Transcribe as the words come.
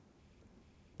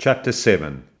Chapter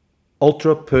 7: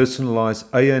 Ultra-Personalized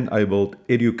AI-Enabled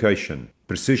Education,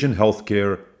 Precision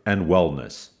Healthcare, and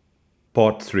Wellness.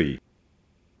 Part 3: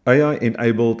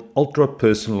 AI-Enabled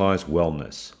Ultra-Personalized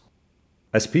Wellness.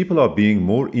 As people are being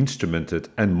more instrumented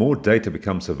and more data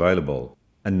becomes available,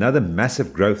 another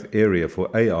massive growth area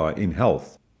for AI in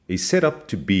health is set up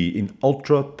to be in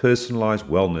ultra-personalized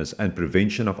wellness and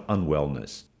prevention of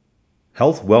unwellness.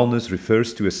 Health wellness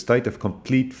refers to a state of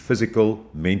complete physical,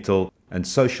 mental, and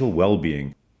social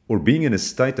well-being, or being in a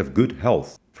state of good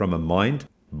health from a mind,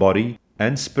 body,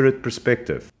 and spirit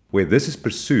perspective, where this is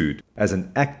pursued as an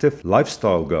active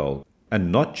lifestyle goal and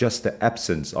not just the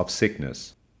absence of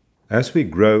sickness. As we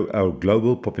grow our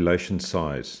global population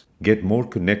size, get more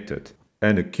connected,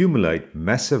 and accumulate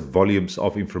massive volumes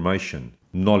of information,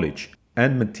 knowledge,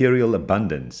 and material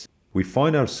abundance, we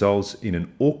find ourselves in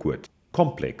an awkward,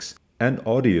 complex, and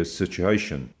arduous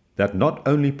situation that not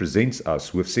only presents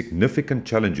us with significant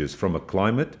challenges from a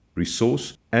climate,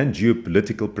 resource, and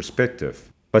geopolitical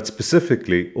perspective, but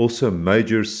specifically also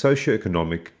major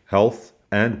socioeconomic, health,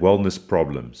 and wellness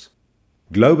problems.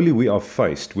 Globally, we are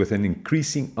faced with an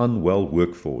increasing unwell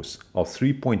workforce of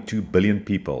 3.2 billion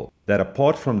people that,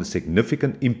 apart from the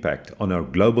significant impact on our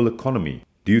global economy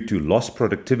due to lost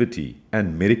productivity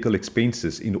and medical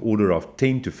expenses in order of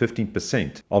 10 to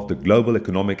 15% of the global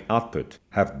economic output,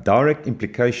 have direct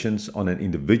implications on an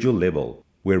individual level,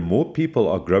 where more people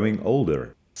are growing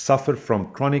older, suffer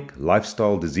from chronic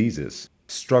lifestyle diseases,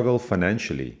 struggle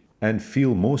financially, and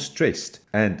feel more stressed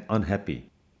and unhappy.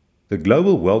 The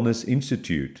Global Wellness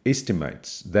Institute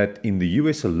estimates that in the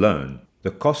US alone,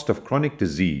 the cost of chronic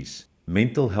disease,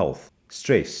 mental health,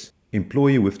 stress,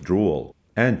 employee withdrawal,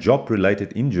 and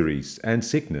job-related injuries and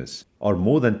sickness are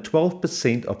more than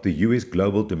 12% of the US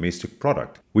global domestic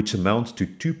product, which amounts to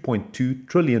 $2.2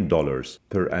 trillion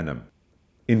per annum.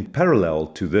 In parallel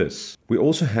to this, we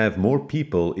also have more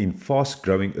people in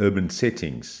fast-growing urban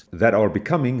settings that are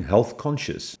becoming health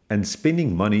conscious and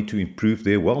spending money to improve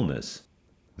their wellness.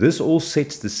 This all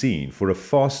sets the scene for a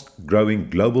fast-growing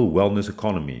global wellness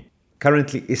economy,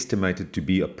 currently estimated to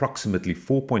be approximately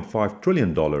 $4.5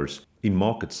 trillion in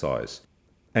market size,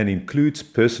 and includes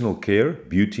personal care,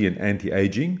 beauty and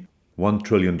anti-aging, $1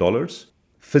 trillion,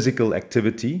 physical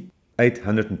activity,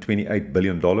 $828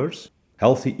 billion,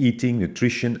 healthy eating,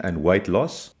 nutrition and weight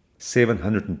loss,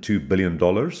 $702 billion,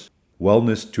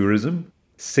 wellness tourism,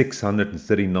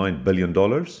 $639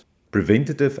 billion,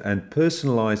 preventative and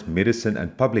personalized medicine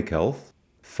and public health,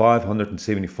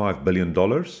 $575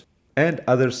 billion, and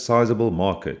other sizable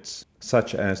markets,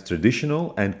 such as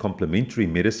traditional and complementary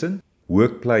medicine,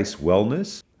 workplace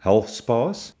wellness, health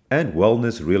spas, and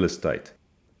wellness real estate.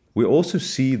 We also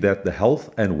see that the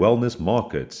health and wellness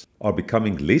markets are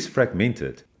becoming less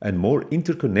fragmented and more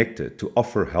interconnected to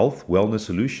offer health wellness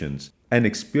solutions and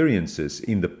experiences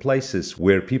in the places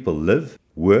where people live,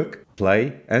 work,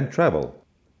 play, and travel.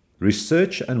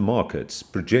 Research and Markets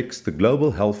projects the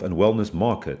global health and wellness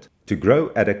market to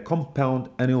grow at a compound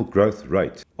annual growth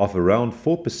rate of around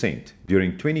 4%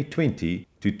 during 2020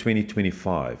 to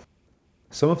 2025.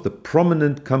 Some of the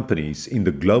prominent companies in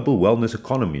the global wellness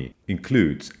economy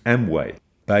includes Amway,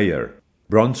 Bayer,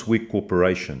 Brunswick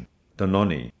Corporation,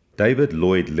 Danone, David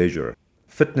Lloyd Leisure,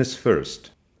 Fitness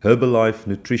First, Herbalife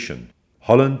Nutrition,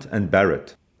 Holland &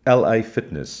 Barrett, LA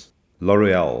Fitness,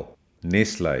 L'Oreal,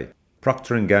 Nestle,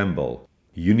 Procter & Gamble,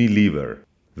 Unilever,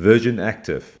 Virgin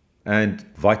Active, and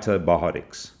Vita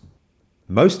Biotics.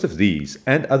 Most of these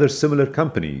and other similar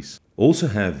companies also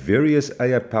have various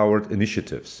AI-powered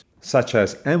initiatives, such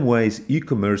as Amway's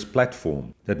e-commerce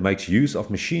platform that makes use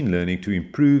of machine learning to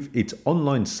improve its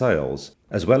online sales,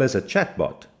 as well as a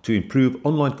chatbot to improve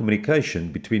online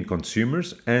communication between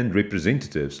consumers and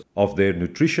representatives of their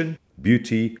nutrition,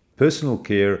 beauty, personal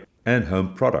care, and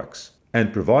home products,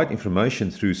 and provide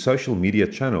information through social media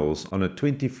channels on a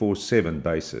 24/7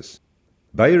 basis.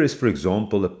 Bayer is, for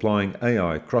example, applying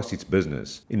AI across its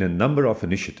business in a number of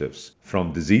initiatives,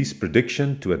 from disease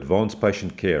prediction to advanced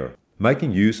patient care,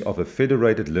 making use of a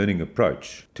federated learning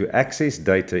approach to access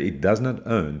data it does not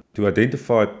own to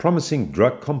identify promising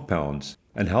drug compounds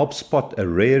and help spot a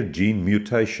rare gene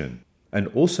mutation, and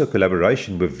also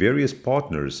collaboration with various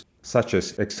partners such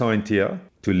as Exscientia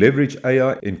to leverage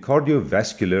AI in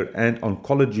cardiovascular and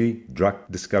oncology drug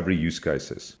discovery use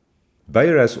cases.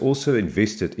 Bayer has also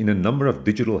invested in a number of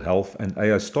digital health and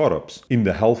AI startups in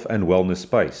the health and wellness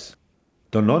space.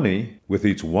 Danone, with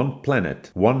its One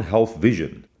Planet, One Health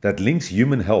vision that links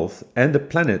human health and the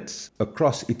planet's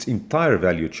across its entire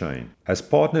value chain, has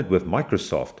partnered with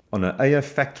Microsoft on an AI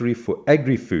factory for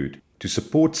agri-food to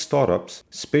support startups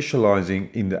specializing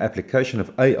in the application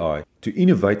of AI to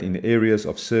innovate in areas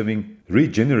of serving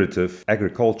regenerative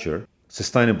agriculture,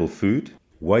 sustainable food,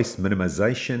 waste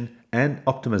minimization, and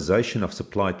optimization of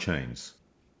supply chains.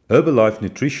 Herbalife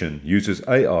Nutrition uses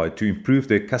AI to improve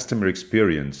their customer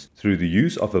experience through the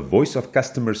use of a voice of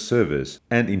customer service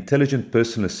and intelligent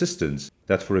personal assistance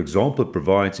that, for example,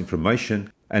 provides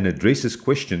information and addresses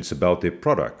questions about their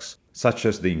products, such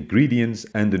as the ingredients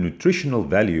and the nutritional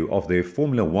value of their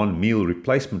Formula One meal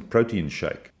replacement protein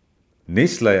shake.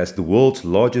 Nestlé, as the world's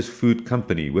largest food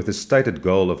company with a stated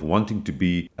goal of wanting to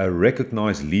be a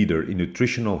recognized leader in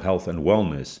nutritional health and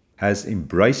wellness, has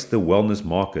embraced the wellness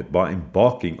market by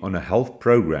embarking on a health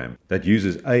program that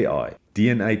uses AI,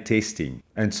 DNA testing,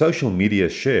 and social media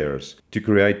shares to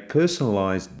create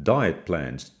personalized diet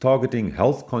plans targeting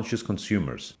health-conscious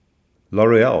consumers.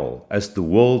 L'Oréal, as the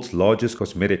world's largest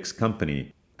cosmetics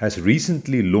company, has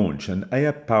recently launched an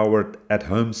AI-powered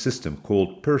at-home system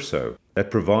called Perso that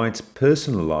provides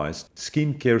personalized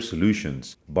skincare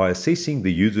solutions by assessing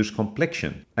the user's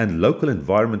complexion and local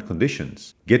environment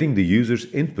conditions, getting the user's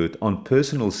input on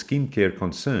personal skincare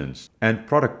concerns and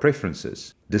product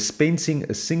preferences, dispensing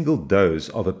a single dose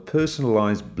of a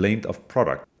personalized blend of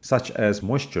product such as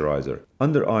moisturizer,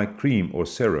 under-eye cream or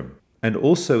serum, and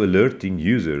also alerting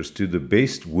users to the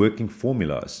best working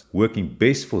formulas, working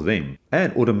best for them,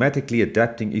 and automatically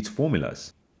adapting its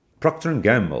formulas. Procter &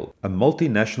 Gamble, a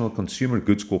multinational consumer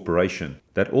goods corporation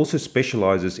that also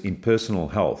specializes in personal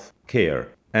health, care,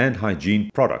 and hygiene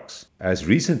products, has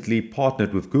recently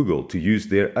partnered with Google to use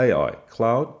their AI,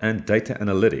 cloud, and data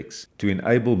analytics to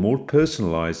enable more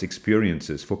personalized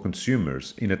experiences for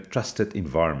consumers in a trusted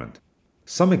environment.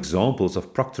 Some examples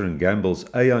of Procter & Gamble's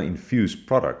AI-infused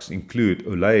products include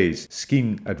Olay's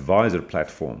Skin Advisor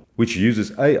platform, which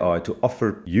uses AI to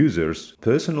offer users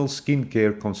personal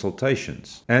skincare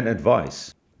consultations and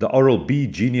advice, the Oral-B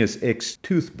Genius X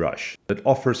toothbrush that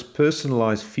offers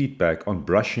personalized feedback on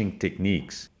brushing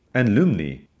techniques, and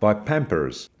Lumni by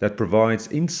Pampers that provides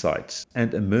insights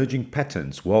and emerging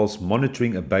patterns whilst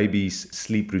monitoring a baby's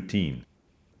sleep routine.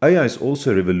 AI is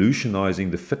also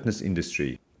revolutionizing the fitness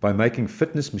industry by making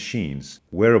fitness machines,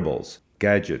 wearables,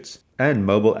 gadgets, and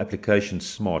mobile applications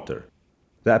smarter.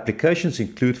 The applications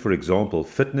include, for example,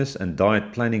 fitness and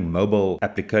diet planning mobile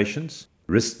applications,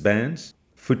 wristbands,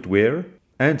 footwear,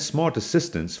 and smart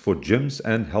assistants for gyms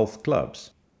and health clubs.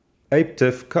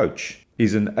 Aptiv Coach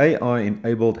is an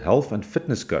AI-enabled health and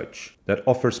fitness coach that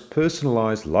offers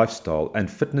personalized lifestyle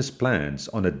and fitness plans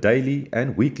on a daily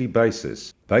and weekly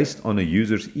basis based on a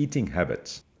user's eating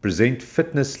habits, present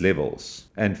fitness levels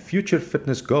and future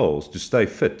fitness goals to stay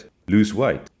fit, lose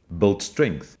weight, build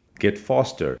strength, get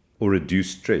faster, or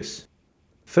reduce stress.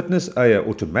 Fitness AI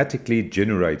automatically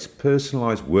generates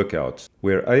personalized workouts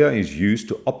where AI is used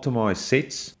to optimize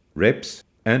sets, reps,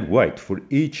 and weight for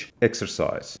each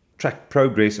exercise, track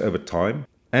progress over time,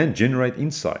 and generate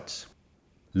insights.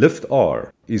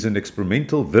 LiftR is an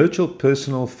experimental virtual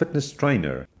personal fitness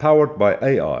trainer powered by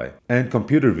AI and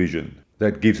computer vision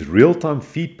that gives real-time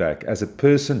feedback as a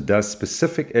person does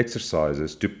specific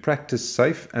exercises to practice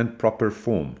safe and proper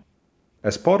form.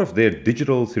 As part of their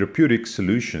digital therapeutic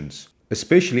solutions,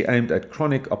 especially aimed at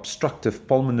chronic obstructive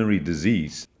pulmonary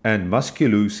disease and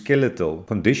musculoskeletal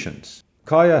conditions,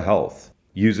 Kaya Health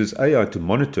uses AI to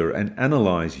monitor and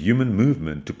analyze human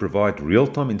movement to provide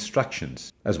real-time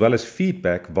instructions as well as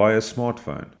feedback via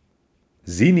smartphone.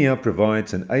 Xenia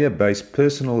provides an AI-based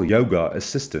personal yoga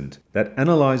assistant that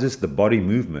analyzes the body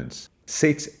movements,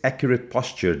 sets accurate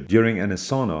posture during an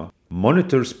asana,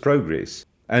 monitors progress,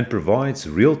 and provides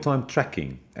real-time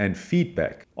tracking and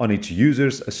feedback on its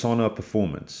users' asana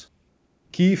performance.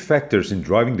 Key factors in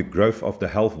driving the growth of the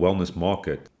health wellness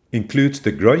market includes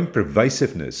the growing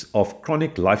pervasiveness of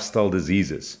chronic lifestyle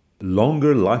diseases,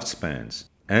 longer lifespans,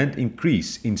 and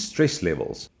increase in stress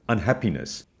levels,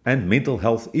 unhappiness, and mental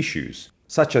health issues,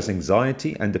 such as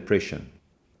anxiety and depression.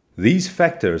 These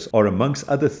factors are, amongst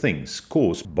other things,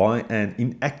 caused by an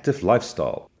inactive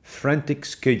lifestyle, frantic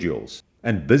schedules,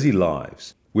 and busy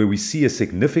lives, where we see a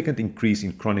significant increase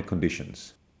in chronic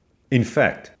conditions. In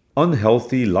fact,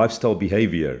 unhealthy lifestyle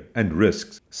behavior and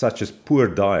risks such as poor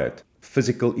diet,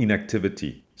 physical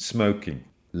inactivity, smoking,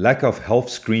 lack of health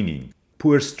screening,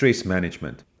 poor stress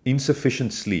management,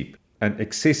 insufficient sleep, and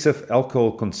excessive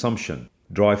alcohol consumption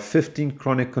drive 15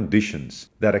 chronic conditions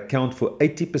that account for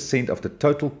 80% of the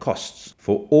total costs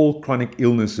for all chronic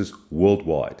illnesses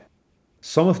worldwide.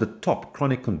 Some of the top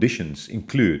chronic conditions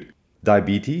include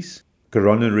diabetes,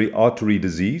 coronary artery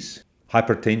disease,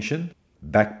 hypertension,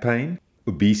 back pain,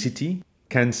 obesity,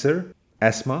 cancer,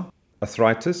 asthma,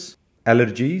 arthritis,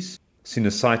 allergies,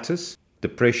 sinusitis,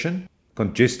 depression,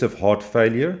 congestive heart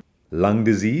failure, lung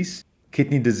disease,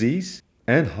 kidney disease,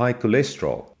 and high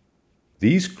cholesterol.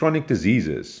 These chronic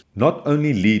diseases not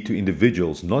only lead to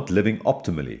individuals not living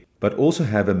optimally, but also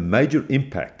have a major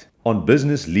impact on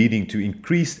business, leading to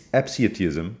increased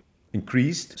absenteeism,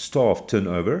 increased staff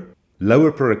turnover,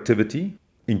 lower productivity,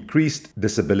 increased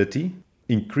disability,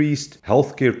 increased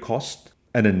healthcare costs,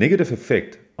 and a negative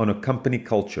effect on a company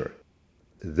culture.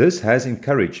 This has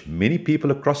encouraged many people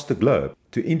across the globe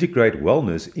to integrate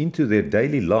wellness into their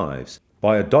daily lives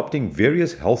by adopting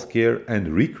various healthcare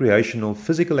and recreational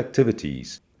physical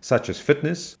activities such as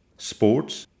fitness,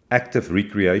 sports, active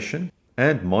recreation,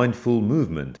 and mindful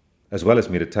movement, as well as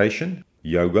meditation,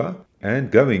 yoga,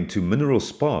 and going to mineral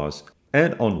spas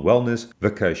and on wellness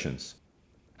vacations.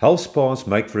 Health spas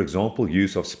make, for example,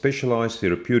 use of specialized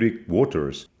therapeutic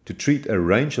waters to treat a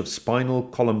range of spinal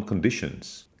column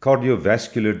conditions,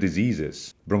 cardiovascular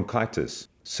diseases, bronchitis,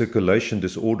 circulation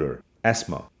disorder,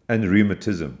 asthma, and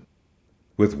rheumatism.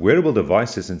 With wearable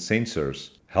devices and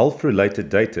sensors, health-related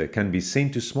data can be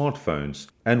sent to smartphones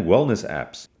and wellness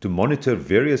apps to monitor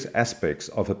various aspects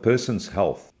of a person's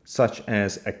health, such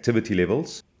as activity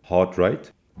levels, heart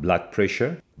rate, blood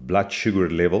pressure, blood sugar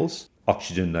levels,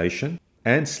 oxygenation,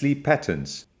 and sleep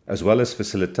patterns, as well as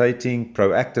facilitating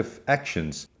proactive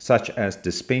actions such as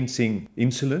dispensing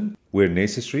insulin where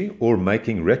necessary or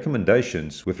making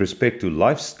recommendations with respect to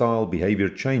lifestyle behavior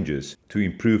changes to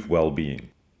improve well-being.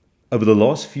 Over the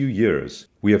last few years,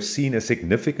 we have seen a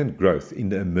significant growth in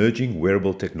the emerging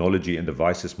wearable technology and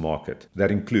devices market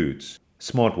that includes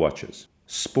smartwatches,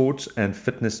 sports and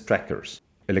fitness trackers,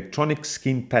 electronic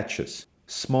skin patches,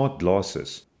 smart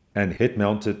glasses, and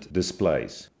head-mounted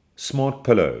displays, smart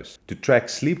pillows to track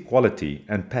sleep quality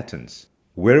and patterns,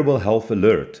 wearable health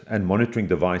alert and monitoring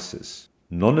devices,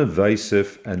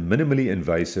 non-invasive and minimally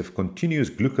invasive continuous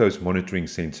glucose monitoring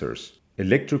sensors,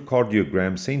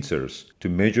 electrocardiogram sensors to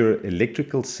measure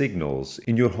electrical signals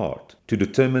in your heart to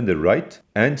determine the rate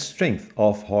and strength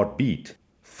of heartbeat,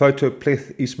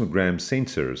 photoplethysmogram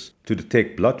sensors to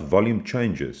detect blood volume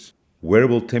changes,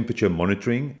 wearable temperature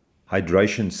monitoring,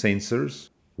 hydration sensors,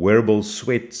 wearable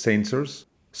sweat sensors,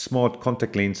 smart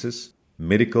contact lenses,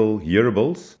 medical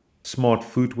hearables, smart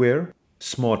footwear,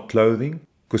 smart clothing,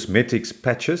 cosmetics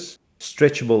patches,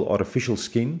 stretchable artificial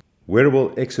skin,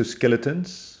 wearable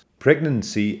exoskeletons,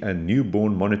 pregnancy and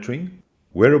newborn monitoring,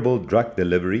 wearable drug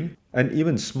delivery, and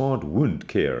even smart wound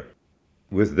care.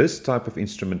 With this type of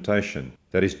instrumentation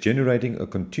that is generating a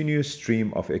continuous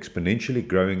stream of exponentially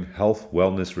growing health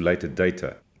wellness related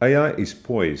data, AI is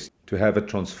poised to have a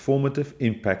transformative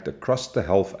impact across the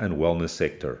health and wellness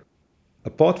sector.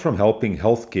 Apart from helping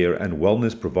healthcare and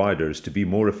wellness providers to be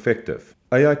more effective,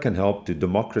 AI can help to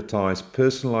democratize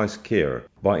personalized care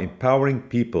by empowering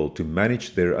people to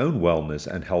manage their own wellness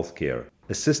and healthcare,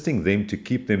 assisting them to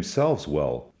keep themselves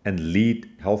well and lead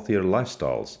healthier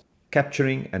lifestyles,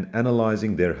 capturing and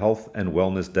analyzing their health and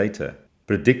wellness data,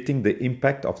 predicting the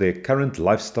impact of their current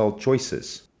lifestyle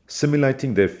choices,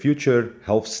 simulating their future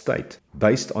health state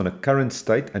based on a current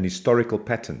state and historical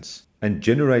patterns, and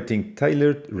generating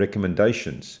tailored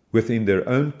recommendations within their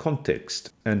own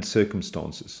context and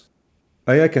circumstances.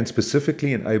 AI can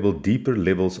specifically enable deeper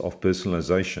levels of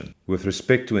personalization with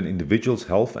respect to an individual's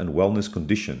health and wellness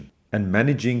condition and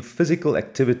managing physical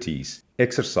activities,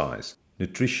 exercise,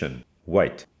 nutrition,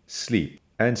 weight, sleep,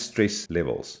 and stress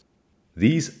levels.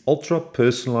 These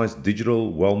ultra-personalized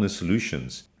digital wellness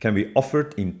solutions can be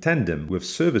offered in tandem with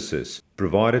services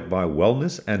provided by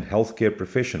wellness and healthcare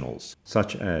professionals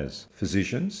such as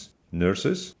physicians,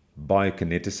 nurses,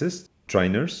 biokineticists,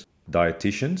 trainers,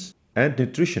 dietitians, and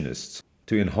nutritionists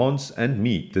to enhance and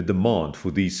meet the demand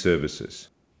for these services.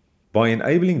 By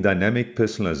enabling dynamic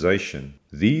personalization,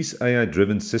 these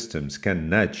AI-driven systems can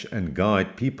nudge and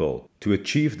guide people to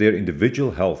achieve their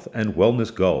individual health and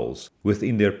wellness goals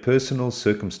within their personal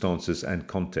circumstances and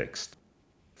context.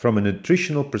 From a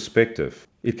nutritional perspective,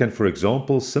 it can, for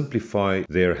example, simplify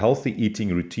their healthy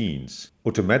eating routines,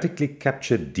 automatically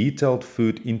capture detailed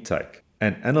food intake,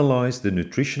 and analyze the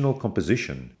nutritional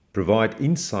composition, provide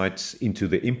insights into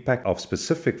the impact of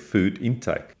specific food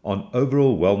intake on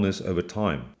overall wellness over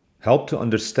time, help to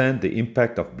understand the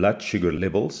impact of blood sugar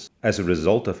levels as a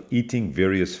result of eating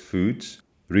various foods,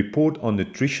 report on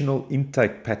nutritional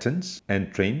intake patterns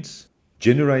and trends,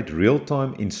 generate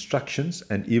real-time instructions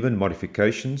and even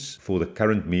modifications for the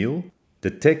current meal,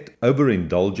 detect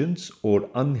overindulgence or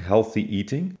unhealthy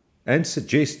eating, and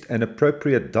suggest an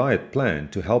appropriate diet plan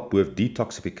to help with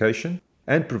detoxification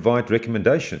and provide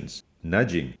recommendations,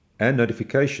 nudging, and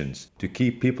notifications to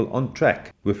keep people on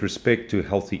track with respect to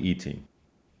healthy eating.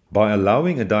 By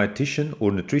allowing a dietitian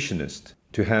or nutritionist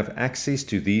to have access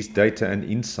to these data and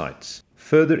insights.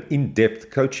 Further in-depth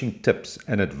coaching tips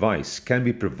and advice can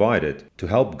be provided to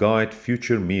help guide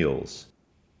future meals.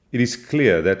 It is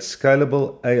clear that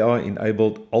scalable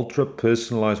AI-enabled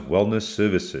ultra-personalized wellness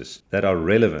services that are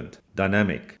relevant,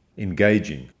 dynamic,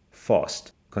 engaging,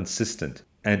 fast, consistent,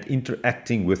 and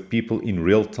interacting with people in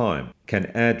real time can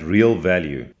add real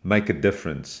value, make a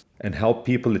difference, and help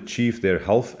people achieve their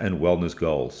health and wellness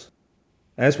goals.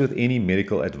 As with any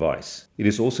medical advice, it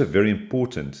is also very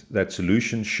important that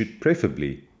solutions should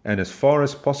preferably, and as far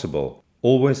as possible,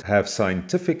 always have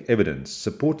scientific evidence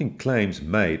supporting claims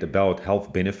made about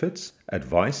health benefits,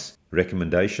 advice,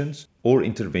 recommendations, or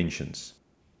interventions.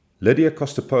 Lydia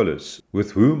Kostopoulos,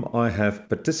 with whom I have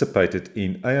participated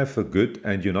in AI for Good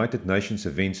and United Nations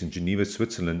events in Geneva,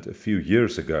 Switzerland a few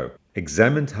years ago,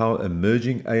 examined how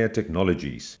emerging AI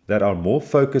technologies that are more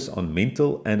focused on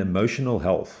mental and emotional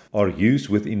health are used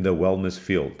within the wellness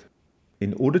field.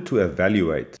 In order to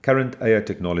evaluate current AI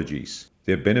technologies,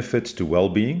 their benefits to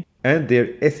well-being, and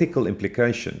their ethical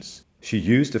implications, she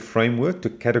used a framework to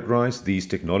categorize these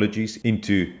technologies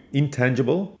into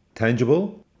intangible,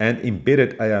 tangible, and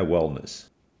embedded AI wellness.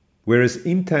 Whereas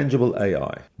intangible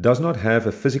AI does not have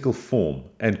a physical form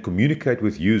and communicate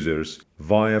with users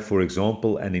via, for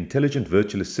example, an intelligent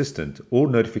virtual assistant or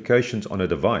notifications on a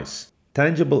device,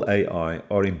 tangible AI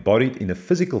are embodied in a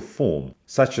physical form,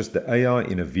 such as the AI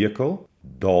in a vehicle,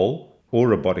 doll, or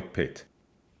robotic pet.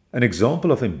 An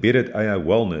example of embedded AI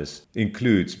wellness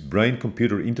includes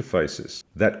brain-computer interfaces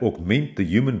that augment the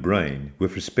human brain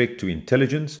with respect to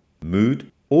intelligence,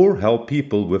 mood, or help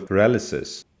people with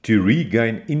paralysis to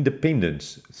regain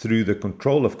independence through the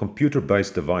control of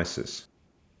computer-based devices.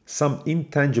 Some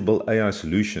intangible AI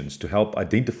solutions to help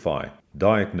identify,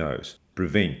 diagnose,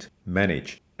 prevent,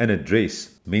 manage, and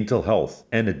address mental health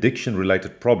and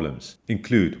addiction-related problems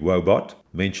include Wobot,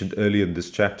 mentioned earlier in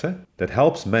this chapter, that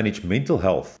helps manage mental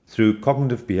health through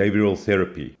cognitive behavioral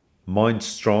therapy,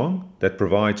 MindStrong, that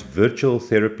provides virtual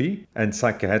therapy and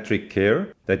psychiatric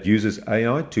care that uses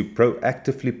AI to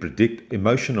proactively predict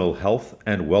emotional health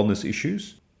and wellness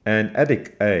issues, and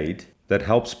AddictAid, that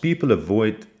helps people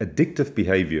avoid addictive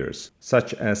behaviors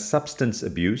such as substance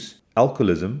abuse,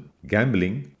 alcoholism,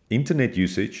 gambling, internet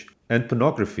usage, and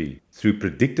pornography through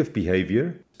predictive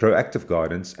behavior, proactive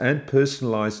guidance, and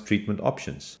personalized treatment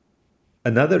options.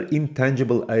 Another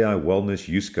intangible AI wellness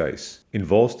use case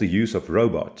involves the use of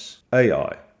robots,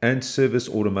 AI, and service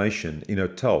automation in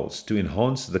hotels to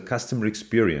enhance the customer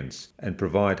experience and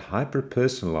provide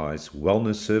hyper-personalized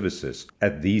wellness services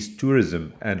at these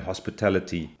tourism and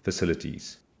hospitality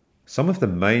facilities. Some of the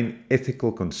main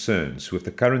ethical concerns with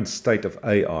the current state of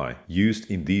AI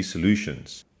used in these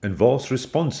solutions involves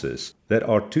responses that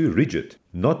are too rigid,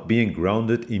 not being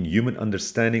grounded in human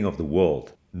understanding of the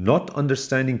world, not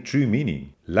understanding true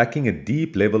meaning, lacking a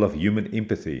deep level of human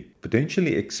empathy,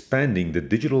 potentially expanding the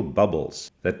digital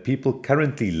bubbles that people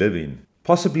currently live in,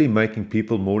 possibly making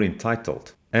people more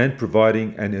entitled, and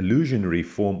providing an illusionary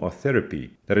form of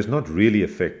therapy that is not really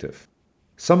effective.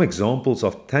 Some examples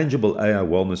of tangible AI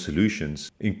wellness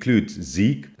solutions include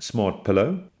Zeek Smart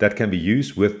Pillow that can be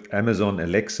used with Amazon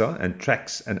Alexa and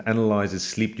tracks and analyzes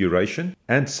sleep duration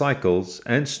and cycles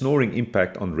and snoring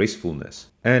impact on restfulness,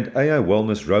 and AI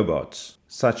wellness robots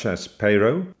such as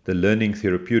Payro, the learning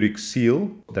therapeutic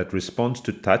seal that responds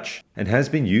to touch and has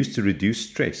been used to reduce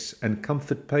stress and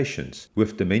comfort patients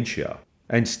with dementia,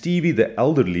 and Stevie the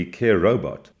elderly care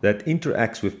robot that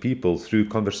interacts with people through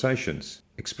conversations,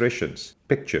 expressions,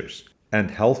 pictures,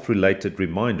 and health-related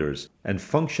reminders and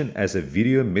function as a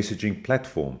video messaging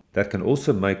platform that can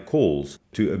also make calls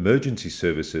to emergency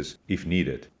services if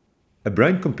needed. A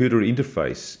brain-computer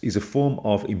interface is a form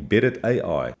of embedded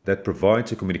AI that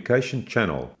provides a communication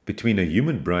channel between a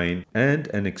human brain and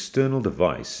an external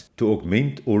device to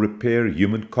augment or repair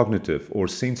human cognitive or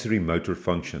sensory motor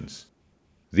functions.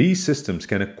 These systems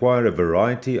can acquire a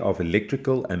variety of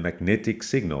electrical and magnetic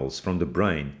signals from the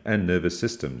brain and nervous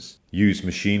systems, use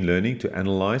machine learning to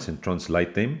analyze and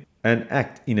translate them, and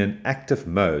act in an active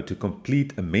mode to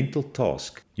complete a mental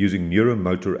task using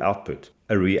neuromotor output,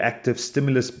 a reactive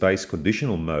stimulus-based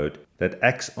conditional mode that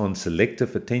acts on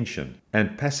selective attention,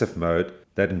 and passive mode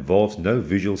that involves no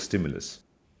visual stimulus.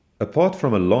 Apart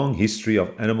from a long history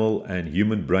of animal and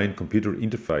human brain-computer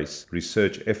interface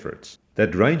research efforts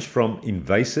that range from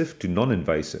invasive to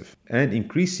non-invasive and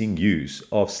increasing use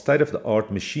of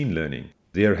state-of-the-art machine learning,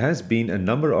 there has been a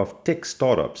number of tech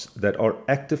startups that are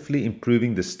actively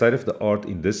improving the state-of-the-art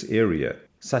in this area,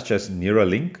 such as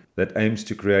Neuralink that aims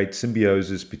to create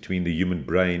symbiosis between the human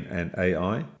brain and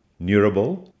AI,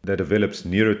 Neurable, that develops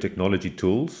neurotechnology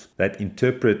tools that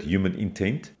interpret human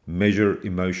intent, measure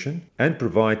emotion, and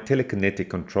provide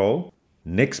telekinetic control.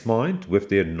 NextMind, with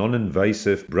their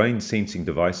non-invasive brain sensing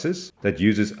devices that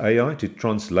uses AI to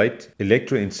translate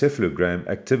electroencephalogram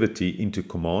activity into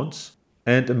commands.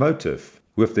 And Emotive,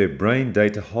 with their brain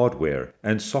data hardware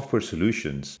and software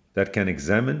solutions that can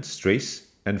examine stress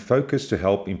and focus to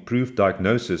help improve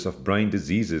diagnosis of brain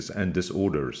diseases and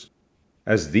disorders.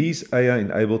 As these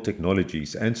AI-enabled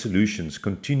technologies and solutions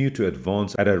continue to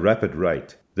advance at a rapid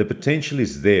rate, the potential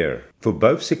is there for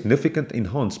both significant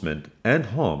enhancement and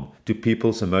harm to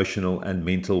people's emotional and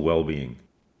mental well-being.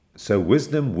 So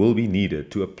wisdom will be needed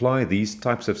to apply these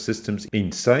types of systems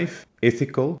in safe,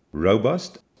 ethical,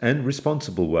 robust, and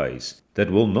responsible ways that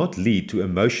will not lead to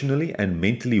emotionally and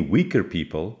mentally weaker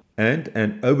people and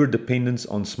an overdependence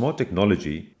on smart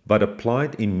technology, but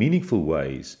applied in meaningful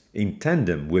ways in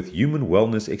tandem with human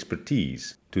wellness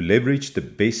expertise to leverage the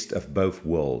best of both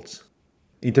worlds.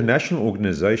 International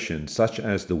organizations such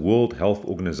as the World Health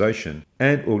Organization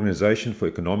and Organization for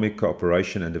Economic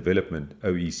Cooperation and Development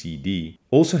 (OECD)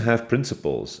 also have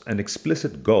principles and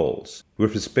explicit goals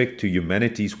with respect to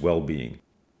humanity's well-being.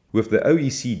 With the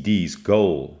OECD's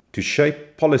goal to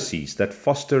shape policies that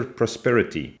foster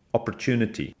prosperity,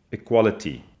 opportunity,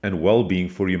 equality, and well-being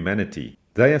for humanity,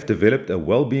 they have developed a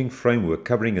well-being framework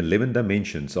covering 11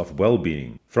 dimensions of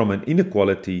well-being from an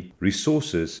inequality,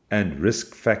 resources, and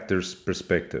risk factors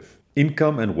perspective.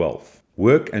 Income and wealth,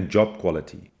 work and job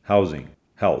quality, housing,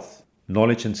 health,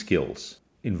 knowledge and skills,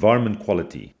 environment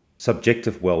quality,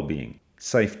 subjective well-being,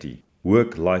 safety,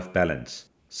 work-life balance,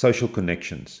 social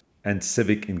connections, and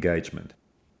civic engagement.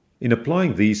 In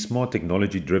applying these smart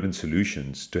technology-driven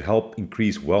solutions to help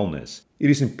increase wellness, it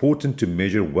is important to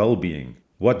measure well-being,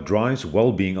 what drives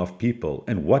well-being of people,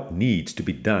 and what needs to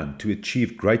be done to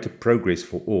achieve greater progress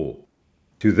for all.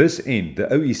 To this end, the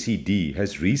OECD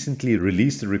has recently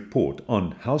released a report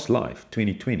on How's Life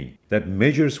 2020 that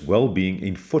measures well-being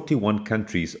in 41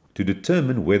 countries to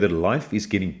determine whether life is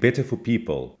getting better for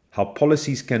people, how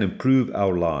policies can improve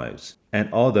our lives, and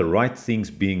are the right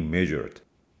things being measured.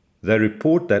 They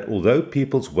report that although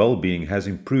people's well-being has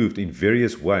improved in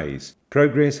various ways,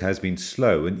 progress has been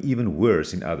slow and even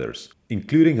worse in others,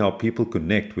 including how people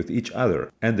connect with each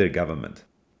other and their government.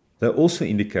 They also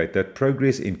indicate that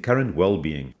progress in current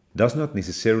well-being does not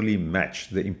necessarily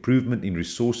match the improvement in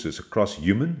resources across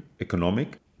human,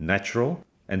 economic, natural,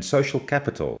 and social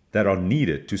capital that are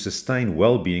needed to sustain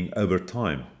well-being over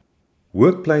time.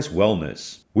 Workplace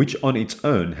wellness, which on its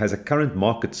own has a current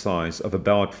market size of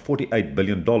about $48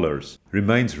 billion,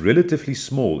 remains relatively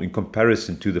small in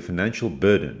comparison to the financial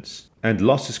burdens and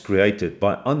losses created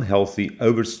by unhealthy,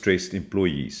 overstressed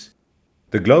employees.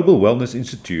 The Global Wellness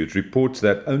Institute reports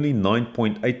that only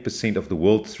 9.8% of the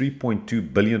world's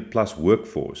 3.2 billion plus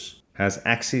workforce has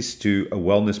access to a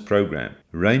wellness program,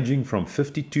 ranging from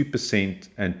 52%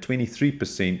 and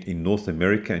 23% in North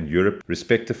America and Europe,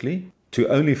 respectively, to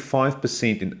only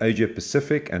 5% in Asia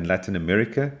Pacific and Latin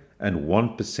America and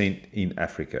 1% in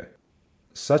Africa.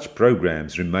 Such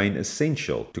programs remain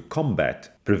essential to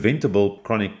combat preventable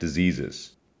chronic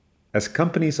diseases. As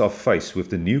companies are faced with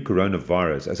the new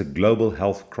coronavirus as a global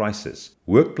health crisis,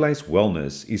 workplace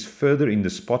wellness is further in the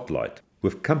spotlight,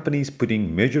 with companies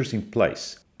putting measures in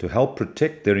place to help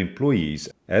protect their employees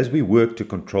as we work to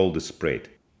control the spread.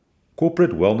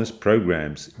 Corporate wellness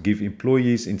programs give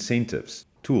employees incentives,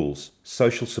 tools,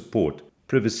 social support,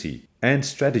 privacy, and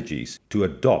strategies to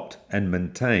adopt and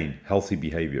maintain healthy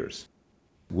behaviors.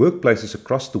 Workplaces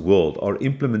across the world are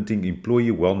implementing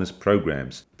employee wellness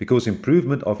programs because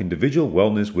improvement of individual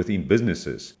wellness within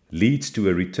businesses leads to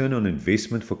a return on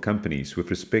investment for companies with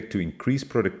respect to increased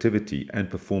productivity and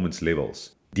performance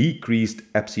levels, decreased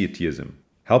absenteeism,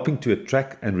 helping to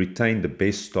attract and retain the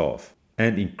best staff,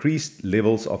 and increased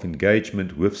levels of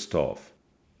engagement with staff.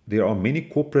 There are many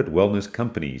corporate wellness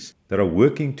companies that are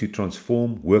working to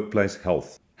transform workplace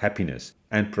health, happiness,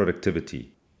 and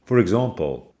productivity. For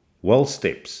example,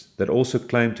 WellSteps, that also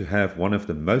claim to have one of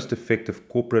the most effective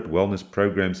corporate wellness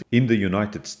programs in the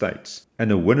United States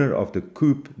and a winner of the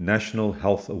COOP National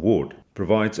Health Award,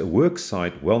 provides a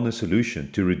worksite wellness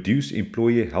solution to reduce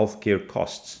employee healthcare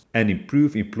costs and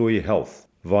improve employee health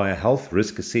via health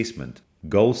risk assessment,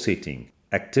 goal setting,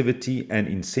 activity and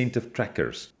incentive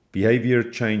trackers, behavior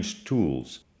change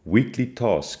tools, weekly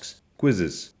tasks,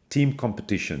 quizzes, team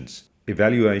competitions,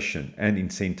 evaluation, and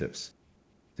incentives.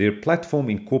 Their platform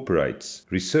incorporates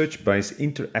research-based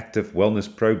interactive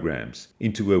wellness programs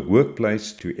into a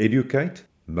workplace to educate,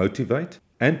 motivate,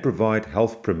 and provide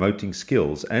health-promoting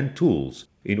skills and tools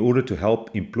in order to help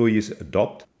employees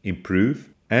adopt,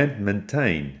 improve, and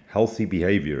maintain healthy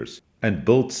behaviors and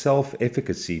build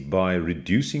self-efficacy by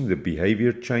reducing the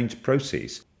behavior change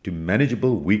process to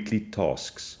manageable weekly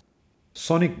tasks.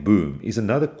 Sonic Boom is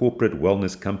another corporate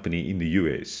wellness company in the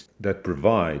US that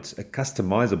provides a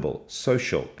customizable,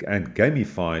 social, and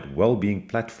gamified well-being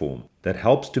platform that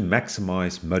helps to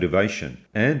maximize motivation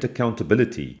and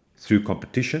accountability through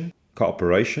competition,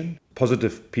 cooperation,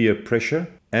 positive peer pressure,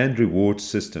 and reward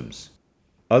systems.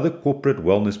 Other corporate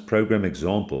wellness program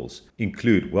examples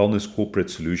include Wellness Corporate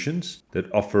Solutions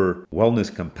that offer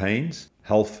wellness campaigns,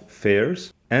 health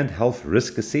fairs, and health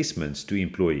risk assessments to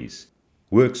employees.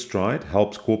 WorkStride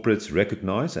helps corporates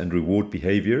recognize and reward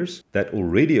behaviors that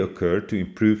already occur to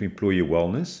improve employee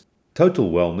wellness. Total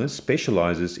Wellness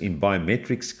specializes in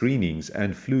biometric screenings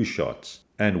and flu shots.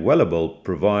 And Wellable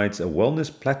provides a wellness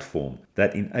platform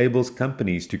that enables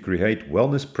companies to create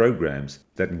wellness programs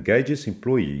that engages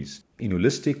employees in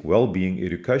holistic well-being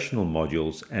educational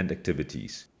modules and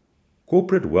activities.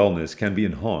 Corporate wellness can be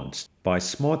enhanced by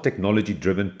smart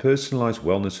technology-driven personalized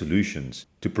wellness solutions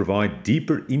to provide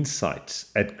deeper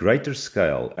insights at greater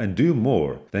scale and do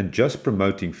more than just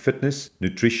promoting fitness,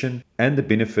 nutrition, and the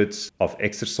benefits of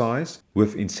exercise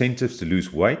with incentives to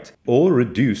lose weight or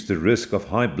reduce the risk of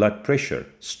high blood pressure,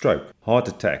 stroke, heart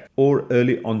attack, or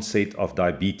early onset of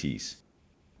diabetes.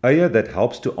 AI that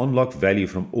helps to unlock value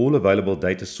from all available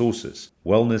data sources,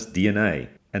 wellness DNA,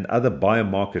 and other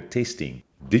biomarker testing,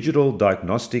 digital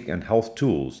diagnostic and health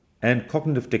tools, and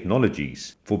cognitive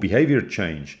technologies for behavior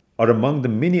change are among the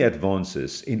many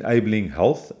advances enabling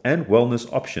health and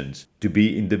wellness options to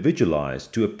be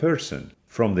individualized to a person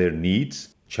from their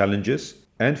needs, challenges,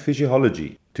 and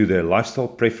physiology to their lifestyle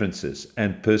preferences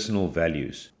and personal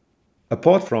values.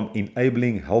 Apart from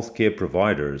enabling healthcare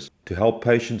providers to help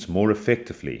patients more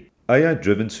effectively,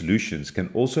 AI-driven solutions can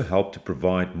also help to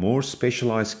provide more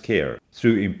specialized care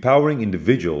through empowering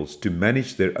individuals to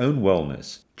manage their own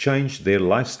wellness, change their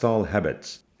lifestyle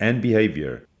habits and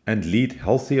behavior, and lead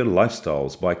healthier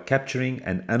lifestyles by capturing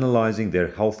and analyzing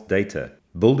their health data,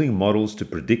 building models to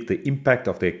predict the impact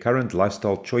of their current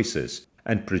lifestyle choices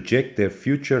and project their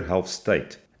future health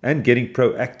state, and getting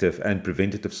proactive and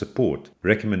preventative support,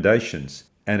 recommendations,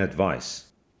 and advice.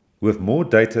 With more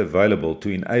data available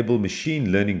to enable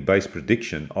machine learning-based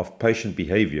prediction of patient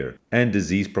behavior and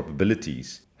disease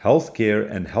probabilities, healthcare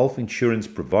and health insurance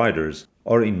providers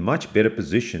are in much better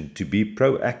position to be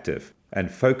proactive and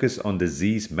focus on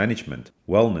disease management,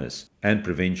 wellness, and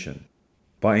prevention.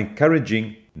 By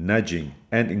encouraging, nudging,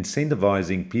 and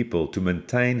incentivizing people to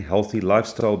maintain healthy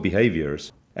lifestyle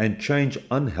behaviors and change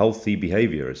unhealthy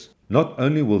behaviors, not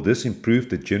only will this improve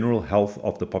the general health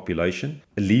of the population,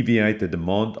 alleviate the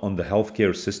demand on the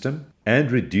healthcare system,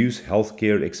 and reduce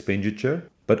healthcare expenditure,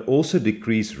 but also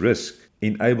decrease risk,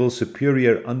 enable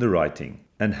superior underwriting,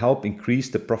 and help increase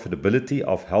the profitability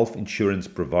of health insurance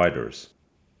providers.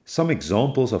 Some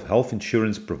examples of health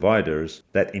insurance providers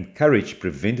that encourage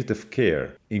preventative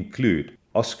care include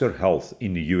Oscar Health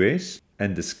in the US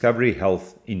and Discovery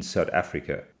Health in South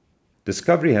Africa.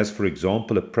 Discovery has, for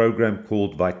example, a program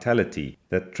called Vitality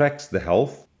that tracks the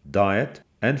health, diet,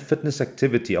 and fitness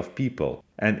activity of people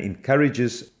and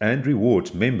encourages and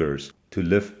rewards members to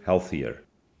live healthier.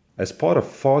 As part of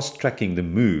fast-tracking the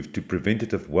move to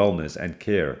preventative wellness and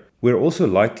care, we're also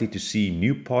likely to see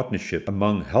new partnership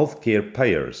among healthcare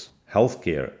payers,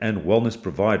 healthcare and wellness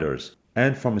providers,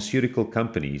 and pharmaceutical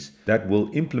companies that will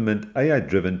implement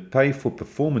AI-driven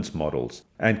pay-for-performance models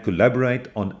and collaborate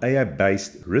on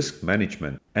AI-based risk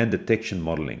management and detection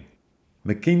modeling.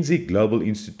 McKinsey Global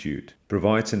Institute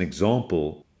provides an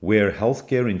example where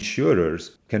healthcare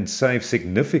insurers can save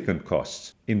significant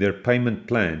costs in their payment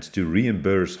plans to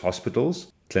reimburse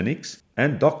hospitals, clinics,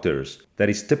 and doctors that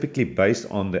is typically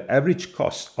based on the average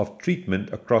cost of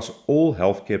treatment across all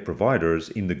healthcare providers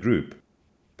in the group.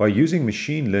 By using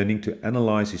machine learning to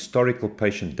analyze historical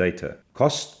patient data,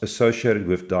 costs associated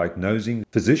with diagnosing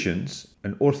physicians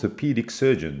and orthopedic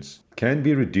surgeons can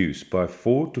be reduced by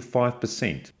 4 to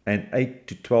 5% and 8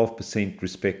 to 12%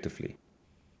 respectively.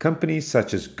 Companies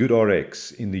such as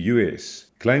GoodRx in the US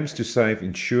claims to save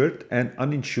insured and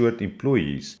uninsured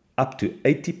employees up to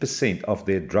 80% of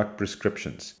their drug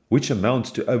prescriptions, which amounts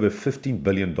to over $15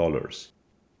 billion.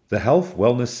 The health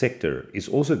wellness sector is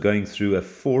also going through a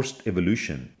forced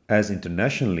evolution as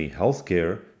internationally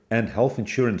healthcare and health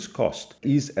insurance cost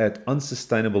is at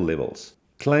unsustainable levels.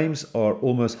 Claims are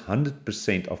almost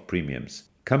 100% of premiums.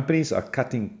 Companies are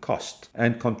cutting costs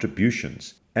and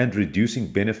contributions and reducing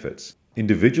benefits.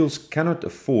 Individuals cannot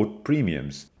afford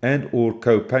premiums and/or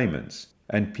co-payments,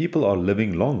 and people are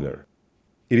living longer.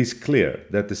 It is clear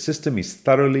that the system is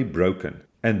thoroughly broken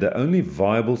and the only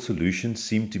viable solution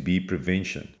seemed to be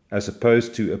prevention, as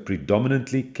opposed to a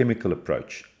predominantly chemical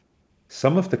approach.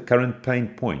 Some of the current pain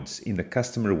points in the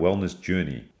customer wellness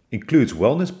journey includes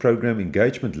wellness program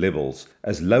engagement levels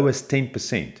as low as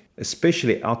 10%,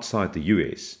 especially outside the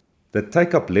US. The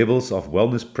take-up levels of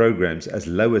wellness programs as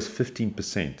low as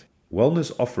 15%.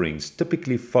 Wellness offerings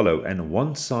typically follow an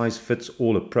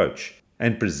one-size-fits-all approach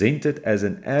and presented as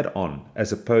an add-on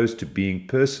as opposed to being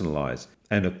personalized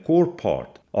and a core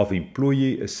part of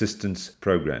employee assistance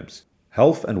programs.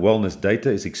 Health and wellness data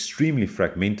is extremely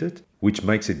fragmented, which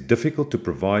makes it difficult to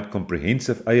provide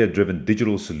comprehensive AI-driven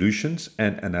digital solutions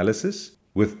and analysis.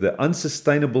 With the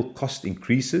unsustainable cost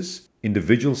increases,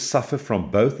 individuals suffer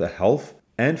from both a health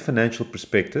and financial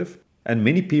perspective, and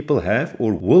many people have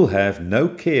or will have no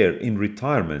care in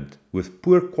retirement with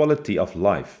poor quality of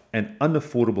life and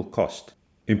unaffordable cost.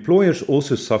 Employers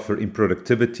also suffer in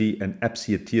productivity and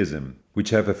absenteeism, which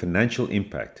have a financial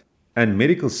impact, and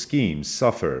medical schemes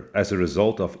suffer as a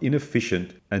result of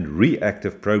inefficient and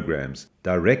reactive programs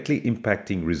directly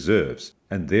impacting reserves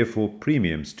and therefore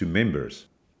premiums to members.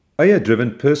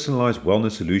 AI-driven personalized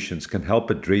wellness solutions can help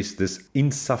address this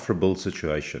insufferable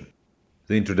situation.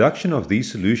 The introduction of these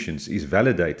solutions is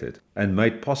validated and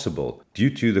made possible due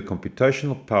to the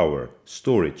computational power,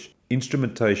 storage,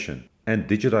 instrumentation, and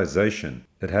digitization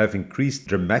that have increased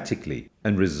dramatically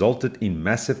and resulted in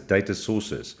massive data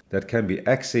sources that can be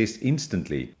accessed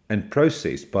instantly and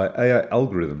processed by AI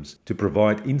algorithms to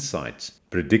provide insights,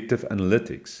 predictive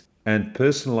analytics, and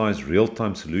personalized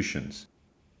real-time solutions.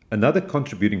 Another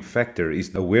contributing factor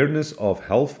is awareness of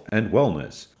health and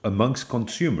wellness amongst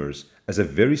consumers as a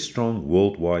very strong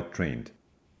worldwide trend.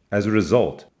 As a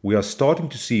result, we are starting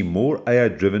to see more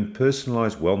AI-driven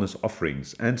personalized wellness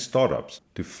offerings and startups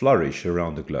to flourish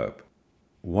around the globe.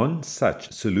 One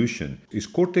such solution is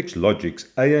Cortex Logic's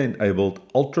AI-enabled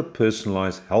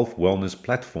ultra-personalized health wellness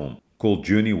platform called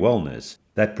Journey Wellness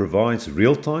that provides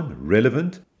real-time,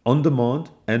 relevant, on-demand,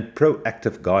 and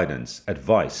proactive guidance,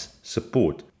 advice,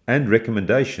 support, and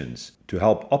recommendations to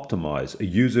help optimize a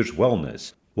user's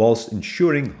wellness whilst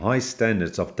ensuring high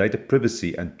standards of data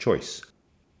privacy and choice.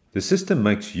 The system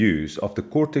makes use of the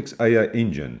Cortex AI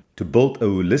engine to build a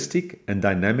holistic and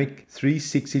dynamic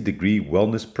 360-degree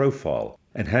wellness profile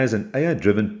and has an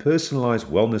AI-driven personalized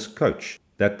wellness coach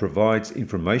that provides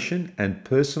information and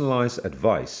personalized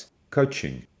advice,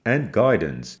 coaching, and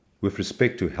guidance with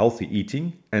respect to healthy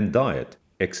eating and diet,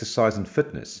 exercise and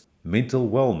fitness, mental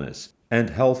wellness, and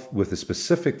health with a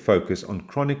specific focus on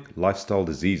chronic lifestyle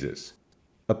diseases.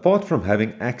 Apart from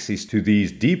having access to these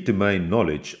deep domain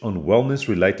knowledge on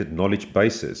wellness-related knowledge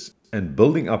bases and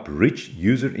building up rich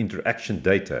user interaction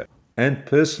data and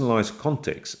personalized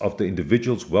context of the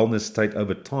individual's wellness state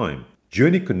over time,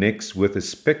 Journey connects with a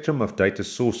spectrum of data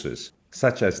sources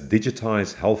such as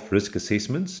digitized health risk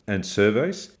assessments and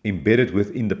surveys embedded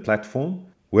within the platform,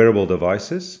 wearable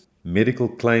devices, medical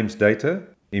claims data,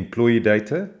 employee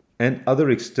data, and other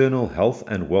external health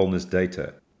and wellness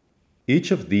data.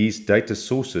 Each of these data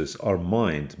sources are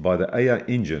mined by the AI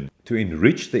engine to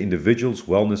enrich the individual's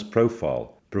wellness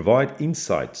profile, provide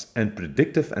insights and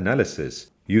predictive analysis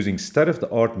using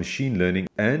state-of-the-art machine learning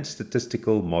and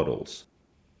statistical models.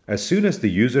 As soon as the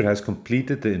user has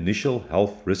completed the initial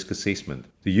health risk assessment,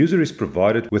 the user is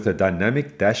provided with a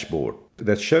dynamic dashboard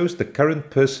that shows the current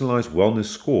personalized wellness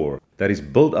score that is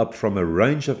built up from a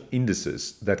range of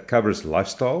indices that covers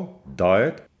lifestyle,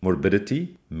 diet,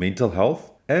 morbidity, mental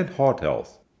health, and heart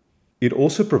health. It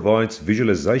also provides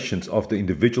visualizations of the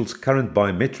individual's current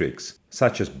biometrics,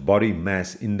 such as body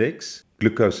mass index,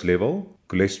 glucose level,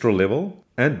 cholesterol level,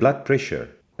 and blood pressure,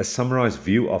 a summarized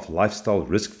view of lifestyle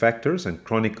risk factors and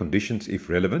chronic conditions if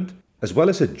relevant, as well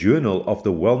as a journal of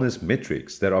the wellness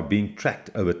metrics that are being tracked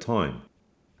over time.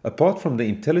 Apart from the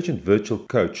intelligent virtual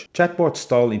coach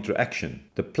chatbot-style interaction,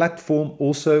 the platform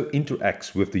also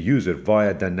interacts with the user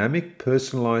via dynamic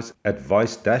personalized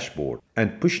advice dashboard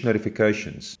and push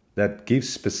notifications that give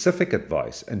specific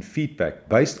advice and feedback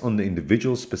based on the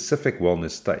individual's specific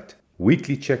wellness state,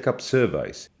 weekly checkup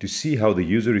surveys to see how the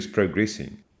user is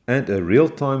progressing, and a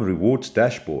real-time rewards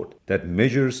dashboard that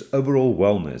measures overall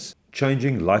wellness,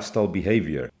 changing lifestyle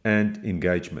behavior, and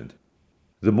engagement.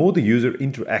 The more the user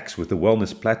interacts with the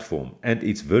wellness platform and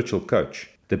its virtual coach,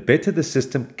 the better the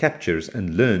system captures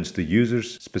and learns the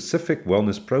user's specific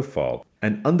wellness profile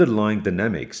and underlying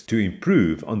dynamics to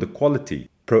improve on the quality,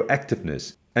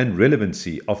 proactiveness, and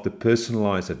relevancy of the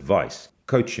personalized advice,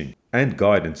 coaching, and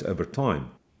guidance over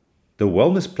time. The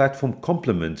wellness platform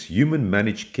complements human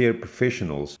managed care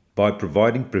professionals by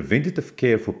providing preventative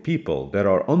care for people that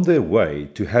are on their way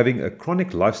to having a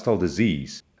chronic lifestyle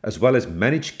disease, as well as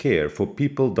managed care for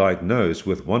people diagnosed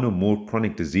with one or more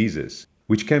chronic diseases,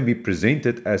 which can be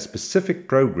presented as specific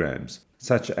programs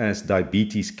such as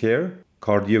diabetes care,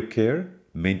 cardio care,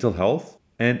 mental health,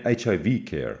 and HIV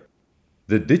care.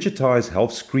 The digitized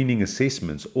health screening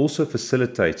assessments also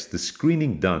facilitates the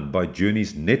screening done by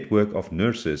Journey's network of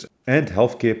nurses and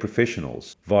healthcare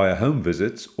professionals via home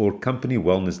visits or company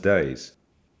wellness days,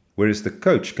 whereas the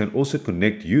coach can also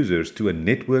connect users to a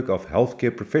network of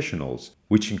healthcare professionals,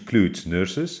 which includes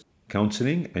nurses,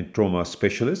 counseling and trauma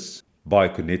specialists,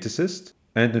 biokineticists,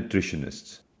 and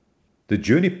nutritionists. The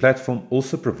Journey platform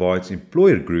also provides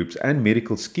employer groups and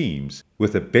medical schemes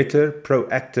with a better,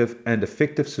 proactive, and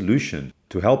effective solution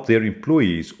to help their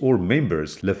employees or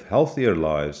members live healthier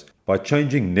lives by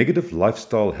changing negative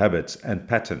lifestyle habits and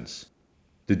patterns.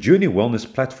 The Journey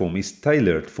Wellness platform is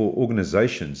tailored for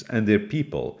organizations and their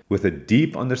people with a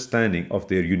deep understanding of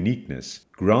their uniqueness,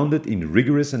 grounded in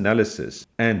rigorous analysis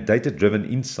and data-driven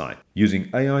insight, using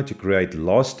AI to create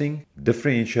lasting,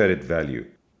 differentiated value.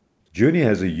 Journey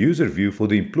has a user view for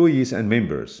the employees and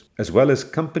members, as well as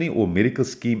company or medical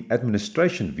scheme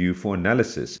administration view for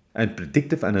analysis and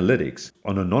predictive analytics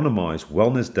on anonymized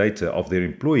wellness data of their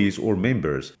employees or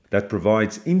members that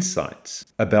provides insights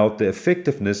about the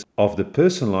effectiveness of the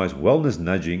personalized wellness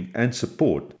nudging and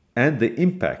support and the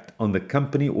impact on the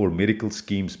company or medical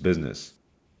scheme's business.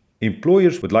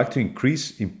 Employers would like to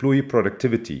increase employee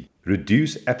productivity,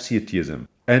 reduce absenteeism,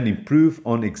 and improve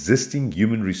on existing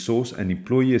human resource and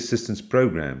employee assistance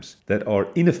programs that are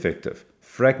ineffective,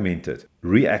 fragmented,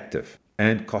 reactive,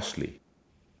 and costly.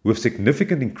 With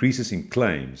significant increases in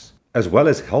claims, as well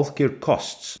as healthcare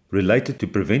costs related to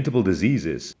preventable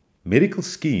diseases, medical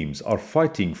schemes are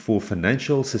fighting for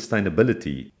financial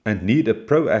sustainability and need a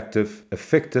proactive,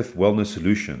 effective wellness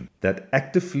solution that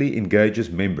actively engages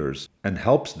members and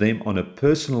helps them on a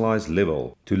personalized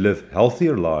level to live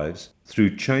healthier lives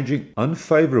through changing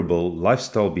unfavorable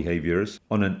lifestyle behaviors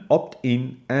on an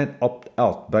opt-in and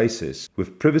opt-out basis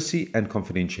with privacy and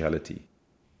confidentiality.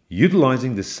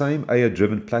 Utilizing the same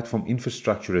AI-driven platform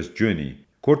infrastructure as Journey,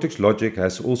 Cortex Logic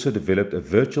has also developed a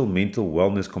virtual mental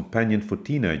wellness companion for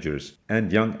teenagers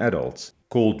and young adults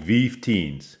called Vive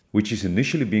Teens, which is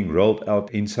initially being rolled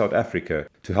out in South Africa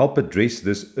to help address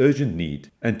this urgent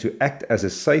need and to act as a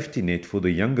safety net for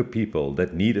the younger people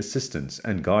that need assistance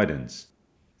and guidance.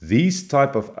 These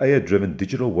type of AI-driven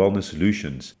digital wellness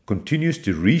solutions continues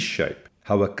to reshape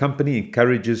how a company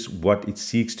encourages what it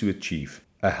seeks to achieve,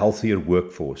 a healthier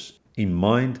workforce, in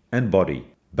mind and body,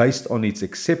 based on its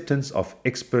acceptance of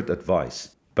expert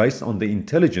advice, based on the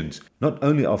intelligence not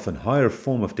only of a higher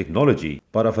form of technology,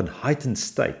 but of a heightened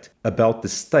state about the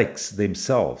stakes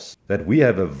themselves, that we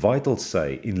have a vital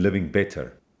say in living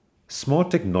better.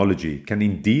 Smart technology can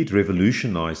indeed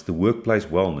revolutionize the workplace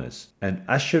wellness and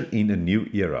usher in a new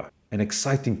era, an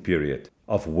exciting period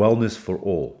of wellness for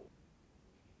all.